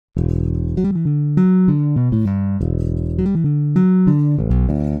Hello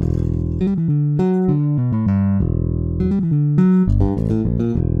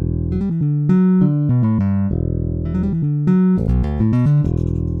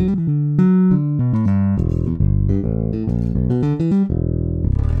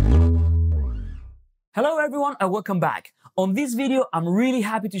everyone and welcome back. On this video, I'm really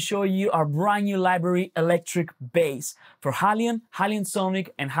happy to show you our brand new library electric bass for HALion, HALion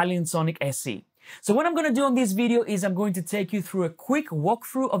Sonic and HALion Sonic SE. So what I'm going to do on this video is I'm going to take you through a quick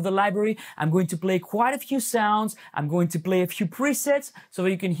walkthrough of the library. I'm going to play quite a few sounds. I'm going to play a few presets so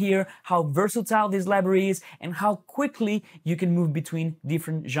that you can hear how versatile this library is and how quickly you can move between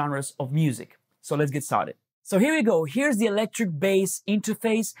different genres of music. So let's get started. So here we go. Here's the electric bass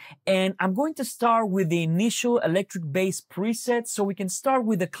interface, and I'm going to start with the initial electric bass preset so we can start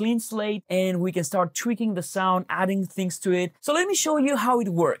with a clean slate and we can start tweaking the sound, adding things to it. So let me show you how it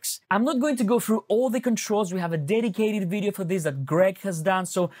works. I'm not going to go through all the controls. We have a dedicated video for this that Greg has done,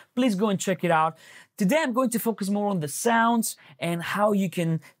 so please go and check it out. Today I'm going to focus more on the sounds and how you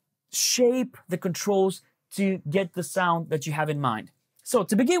can shape the controls to get the sound that you have in mind. So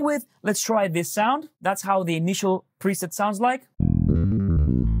to begin with, let's try this sound. That's how the initial preset sounds like.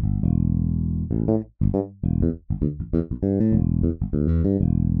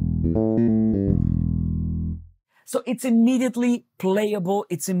 So it's immediately playable,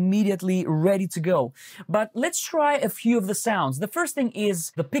 it's immediately ready to go. But let's try a few of the sounds. The first thing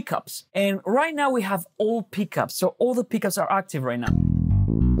is the pickups. And right now we have all pickups, so all the pickups are active right now.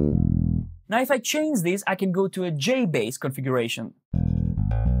 Now if I change this, I can go to a J bass configuration.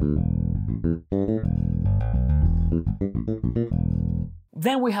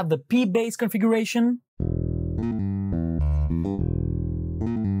 Then we have the P bass configuration.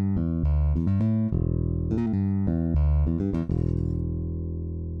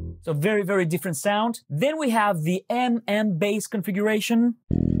 So very, very different sound. Then we have the M bass configuration.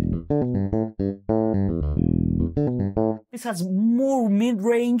 This has more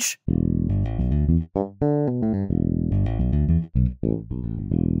mid-range.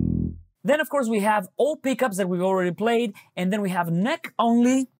 Then, of course, we have all pickups that we've already played, and then we have neck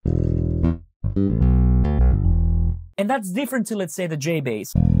only. And that's different to, let's say, the J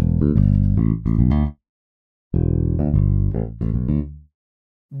bass.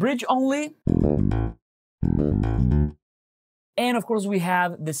 Bridge only. And, of course, we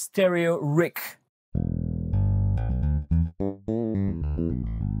have the stereo rick.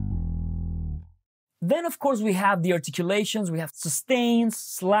 Then, of course, we have the articulations. We have sustains,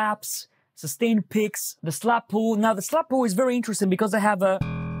 slaps, sustained picks, the slap pull. Now, the slap pull is very interesting because I have a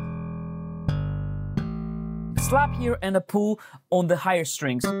slap here and a pull on the higher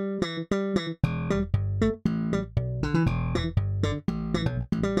strings.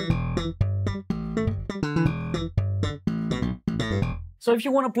 So if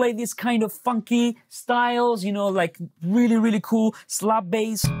you want to play these kind of funky styles, you know, like really, really cool slap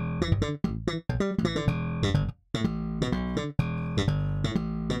bass.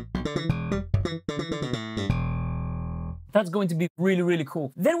 That's going to be really, really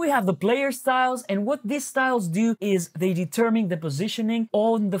cool. Then we have the player styles, and what these styles do is they determine the positioning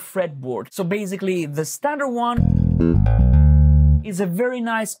on the fretboard. So basically, the standard one is a very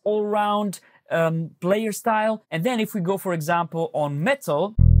nice all-round player style. And then if we go, for example, on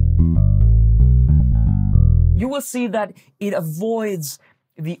metal, you will see that it avoids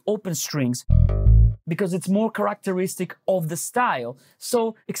the open strings because it's more characteristic of the style.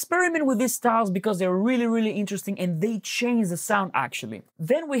 So experiment with these styles because they're really, really interesting and they change the sound actually.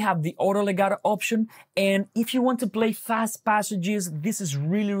 Then we have the auto legato option, and if you want to play fast passages, this is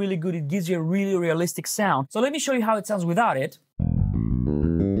really, really good. It gives you a really realistic sound. So let me show you how it sounds without it.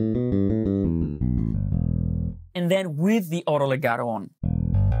 And then with the auto legato on.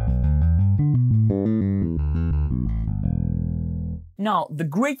 Now, the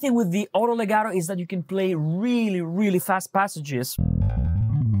great thing with the auto legato is that you can play really, really fast passages.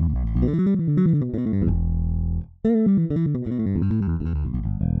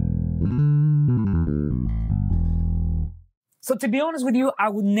 So to be honest with you, I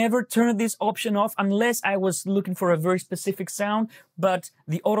would never turn this option off unless I was looking for a very specific sound, but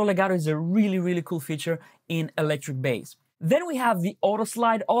the auto legato is a really, really cool feature in electric bass. Then we have the auto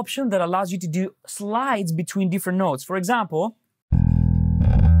slide option that allows you to do slides between different notes. For example,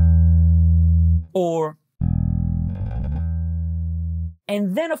 or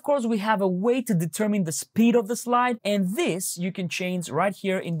And then, of course, we have a way to determine the speed of the slide. And this you can change right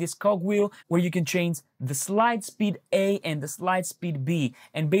here in this cogwheel, where you can change the slide speed A and the slide speed B.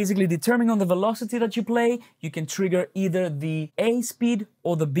 And basically, determining on the velocity that you play, you can trigger either the A speed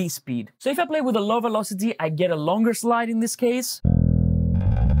or the B speed. So if I play with a low velocity, I get a longer slide in this case.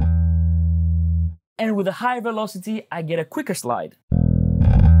 And with a higher velocity, I get a quicker slide.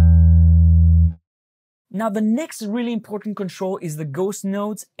 Now, the next really important control is the ghost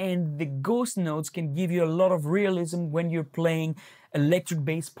notes, and the ghost notes can give you a lot of realism when you're playing electric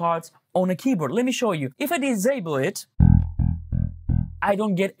bass parts on a keyboard. Let me show you. If I disable it, I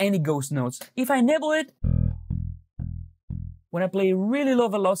don't get any ghost notes. If I enable it, when I play really low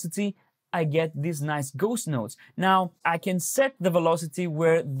velocity, I get these nice ghost notes. Now, I can set the velocity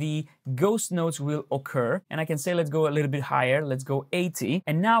where the ghost notes will occur, and I can say let's go a little bit higher, let's go 80,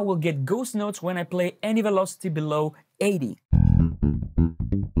 and now we'll get ghost notes when I play any velocity below 80.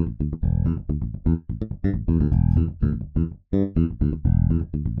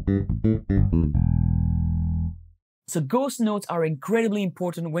 So ghost notes are incredibly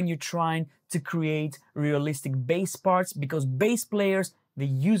important when you're trying to create realistic bass parts, because bass players, they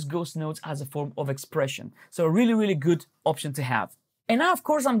use ghost notes as a form of expression. So a really, really good option to have. And now, of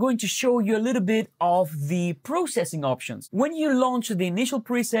course, I'm going to show you a little bit of the processing options. When you launch the initial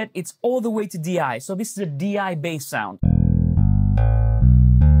preset, it's all the way to DI. So this is a DI bass sound.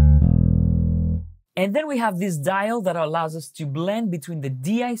 And then we have this dial that allows us to blend between the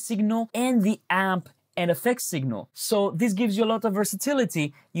DI signal and the amp and effects signal. So this gives you a lot of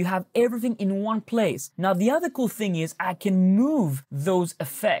versatility. You have everything in one place. Now, the other cool thing is I can move those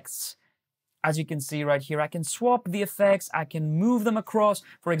effects. As you can see right here, I can swap the effects, I can move them across.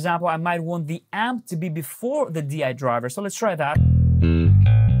 For example, I might want the amp to be before the DI driver. So let's try that.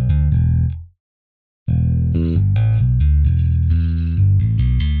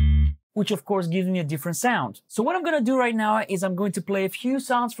 Which of course gives me a different sound. So what I'm gonna do right now is I'm going to play a few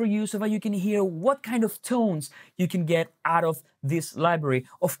sounds for you so that you can hear what kind of tones you can get out of this library.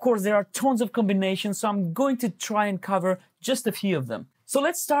 Of course, there are tons of combinations, so I'm going to try and cover just a few of them. So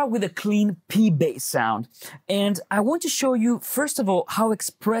let's start with a clean P bass sound. And I want to show you, first of all, how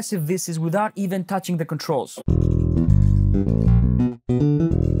expressive this is without even touching the controls.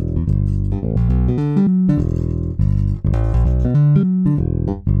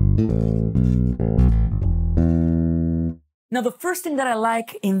 Now, the first thing that I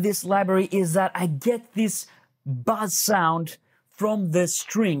like in this library is that I get this buzz sound from the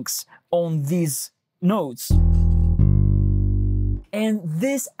strings on these notes. And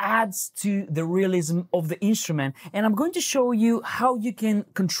this adds to the realism of the instrument. And I'm going to show you how you can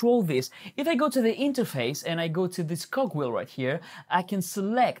control this. If I go to the interface and I go to this cogwheel right here, I can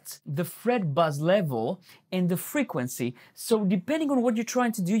select the fret buzz level and the frequency. So depending on what you're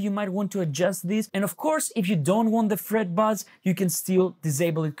trying to do, you might want to adjust this. And of course, if you don't want the fret buzz, you can still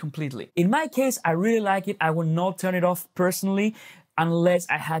disable it completely. In my case, I really like it. I will not turn it off personally, unless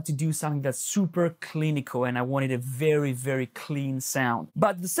I had to do something that's super clinical and I wanted a very, very clean sound.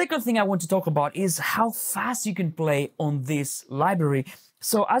 But the second thing I want to talk about is how fast you can play on this library.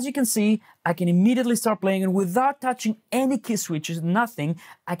 So as you can see, I can immediately start playing, and without touching any key switches, nothing,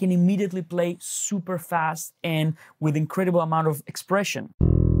 I can immediately play super fast and with incredible amount of expression.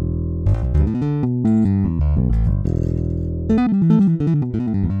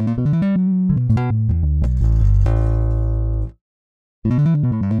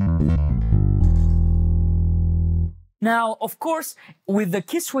 Now, of course, with the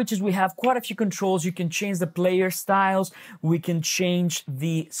key switches, we have quite a few controls. You can change the player styles. We can change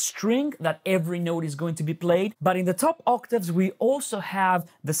the string that every note is going to be played. But in the top octaves, we also have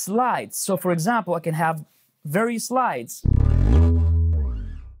the slides. So, for example, I can have various slides.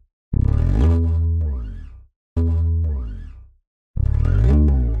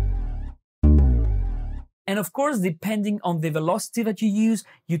 And of course, depending on the velocity that you use,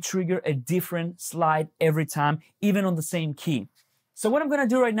 you trigger a different slide every time, even on the same key. So what I'm going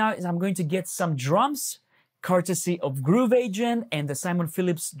to do right now is I'm going to get some drums, courtesy of Groove Agent and the Simon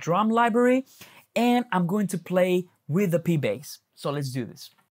Phillips drum library, and I'm going to play with the P bass. So let's do this.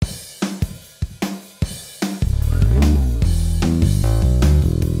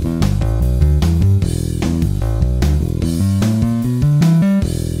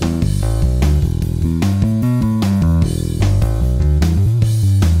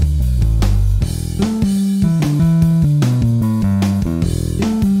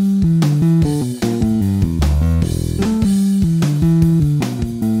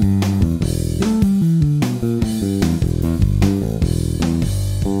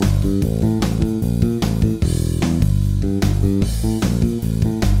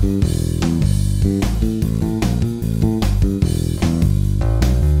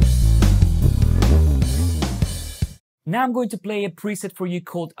 Now I'm going to play a preset for you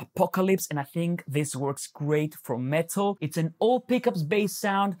called Apocalypse, and I think this works great for metal. It's an all pickups bass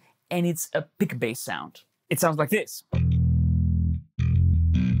sound, and it's a pick bass sound. It sounds like this.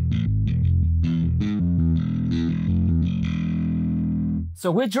 So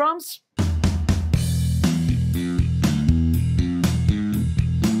with drums,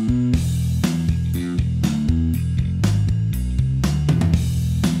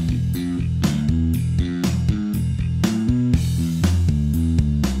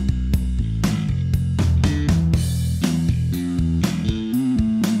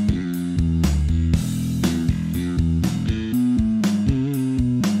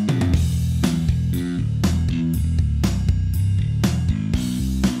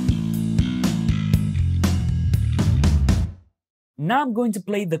 now I'm going to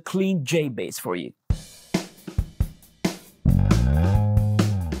play the clean J bass for you.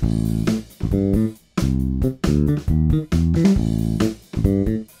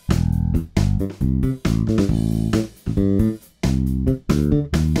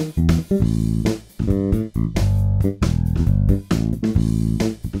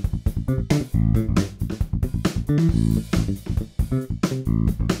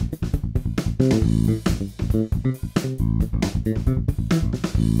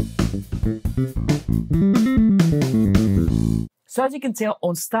 So as you can tell,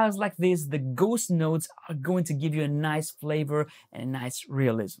 on styles like this, the ghost notes are going to give you a nice flavor and a nice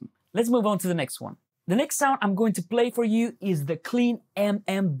realism. Let's move on to the next one. The next sound I'm going to play for you is the clean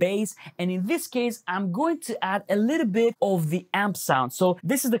MM bass, and in this case, I'm going to add a little bit of the amp sound. So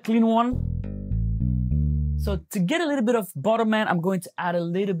this is the clean one. So to get a little bit of bottom end, I'm going to add a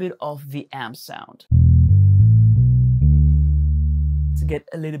little bit of the amp sound to get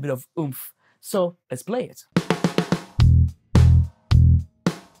a little bit of oomph. So let's play it.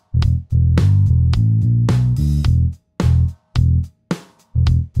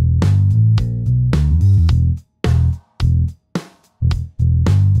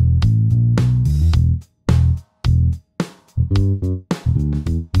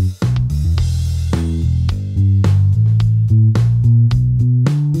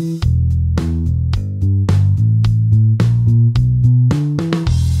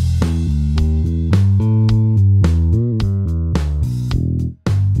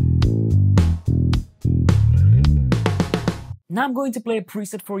 Now I'm going to play a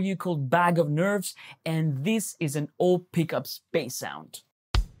preset for you called Bag of Nerves, and this is an all pickups bass sound.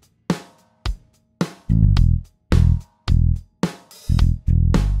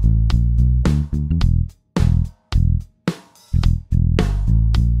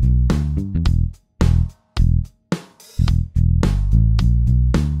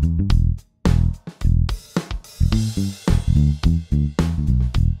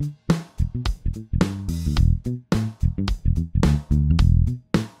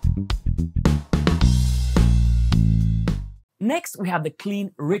 Next, we have the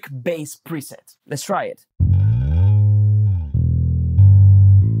clean Rick bass preset. Let's try it.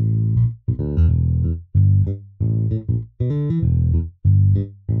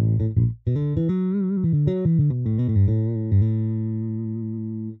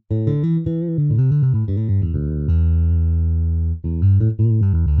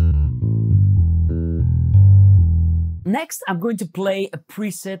 Next, I'm going to play a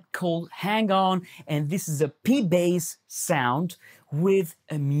preset called Hang On, and this is a P bass sound with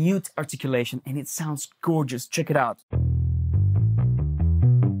a mute articulation, and it sounds gorgeous. Check it out.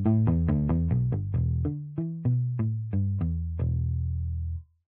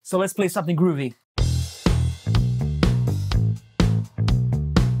 So let's play something groovy.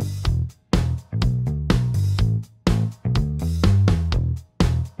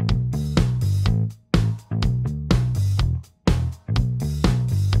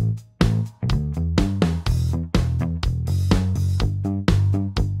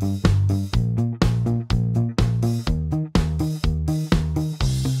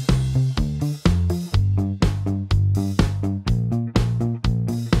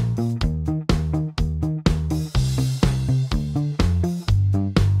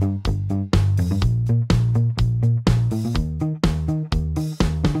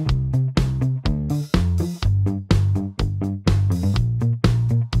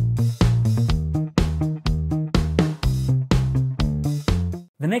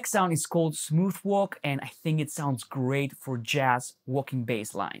 The next sound is called Smooth Walk, and I think it sounds great for jazz walking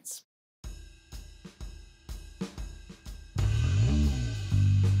bass lines.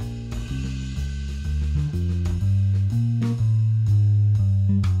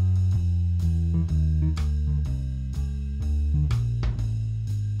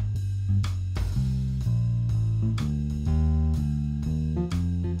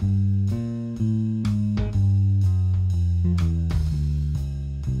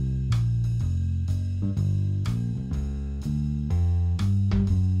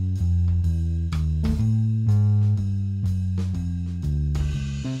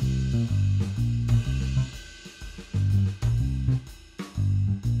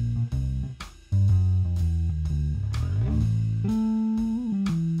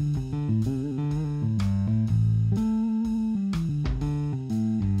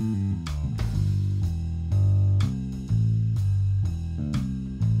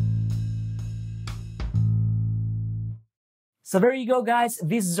 So there you go, guys.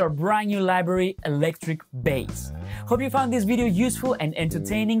 This is our brand new library, electric bass. Hope you found this video useful and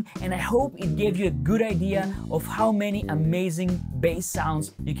entertaining, and I hope it gave you a good idea of how many amazing bass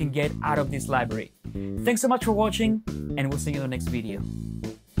sounds you can get out of this library. Thanks so much for watching, and we'll see you in the next video.